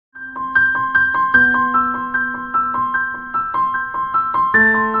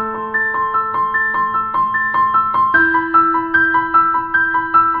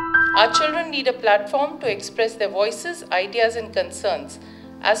need a platform to express their voices, ideas and concerns.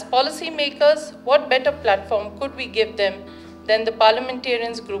 As policymakers, what better platform could we give them than the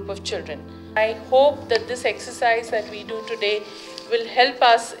Parliamentarians Group of Children? I hope that this exercise that we do today will help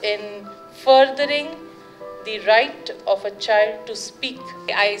us in furthering the right of a child to speak.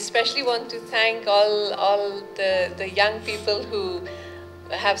 I especially want to thank all the young people who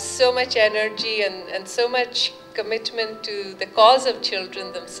have so much energy and so much commitment to the cause of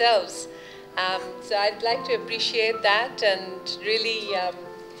children themselves. So I'd like to appreciate that and really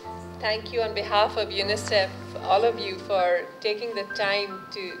thank you on behalf of Unicef, all of you, for taking the time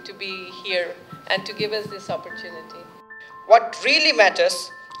to be here and to give us this opportunity. What really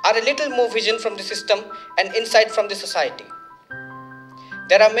matters are a little more vision from the system and insight from the society.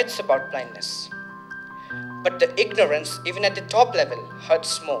 There are myths about blindness, but the ignorance, even at the top level,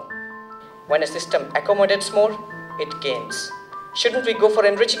 hurts more. When a system accommodates more, it gains. Shouldn't we go for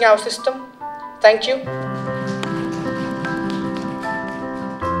enriching our system? Thank you.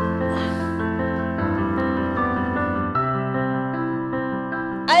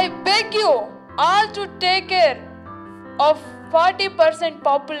 I beg you all to take care of 40%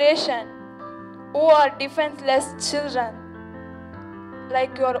 population who are defenseless children,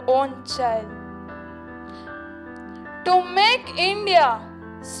 like your own child. To make India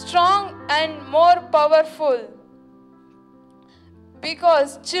strong and more powerful,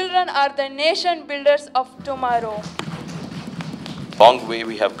 because children are the nation builders of tomorrow. Long way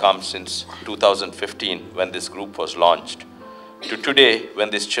we have come since 2015 when this group was launched, to today when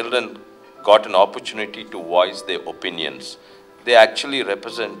these children got an opportunity to voice their opinions. They actually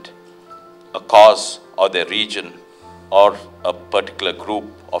represent a cause or their region or a particular group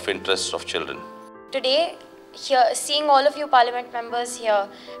of interests of children. Today, here, seeing all of you Parliament members here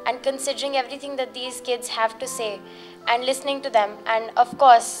and considering everything that these kids have to say and listening to them, and of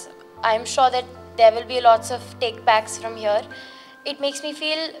course, I'm sure that there will be lots of take-backs from here, it makes me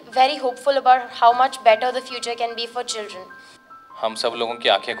feel very hopeful about how much better the future can be for children. हम सब लोगों की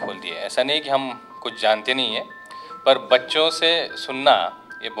आंखें खोल दी है। ऐसा नहीं कि हम कुछ जानते नहीं हैं, पर बच्चों से सुनना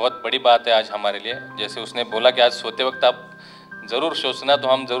ये बहुत बड़ी बात है आज हमारे लिए। जैसे उसने बोला कि आज सोते वक्त आप ज़रूर सोचना, तो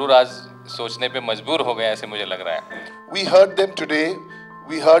हम ज़रूर आज सोचने पे मजबूर हो गए, ऐसे मुझे लग रहा है। We heard them today.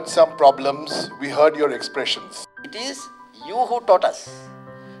 We heard some problems. We heard your expressions. It is you who taught us.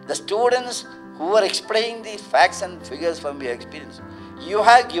 The students who are explaining the facts and figures from your experience. You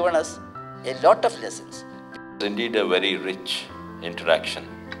have given us a lot of lessons. Indeed a very rich interaction.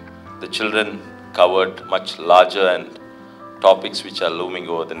 The children covered much larger and topics which are looming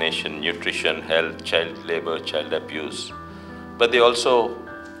over the nation: nutrition, health, child labor, child abuse. But they also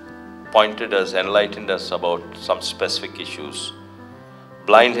pointed us, enlightened us about some specific issues.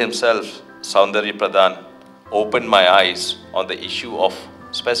 Blind himself, Saundarya Pradhan, opened my eyes on the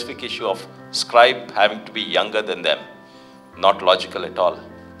specific issue of scribe having to be younger than them. Not logical at all.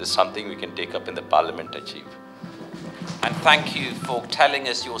 This is something we can take up in the Parliament achieve. And thank you for telling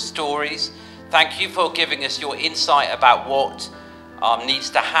us your stories. Thank you for giving us your insight about what needs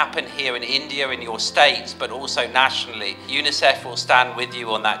to happen here in India, in your states, but also nationally. UNICEF will stand with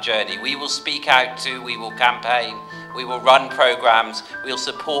you on that journey. We will speak out too, we will campaign, we will run programs, we'll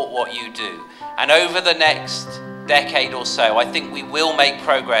support what you do. And over the next decade or so, I think we will make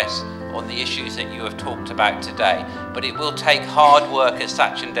progress on the issues that you have talked about today. But it will take hard work, as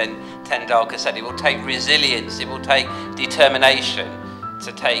Sachin Tendulkar said. It will take resilience, it will take determination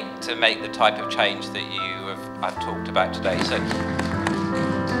to make the type of change that I've talked about today. So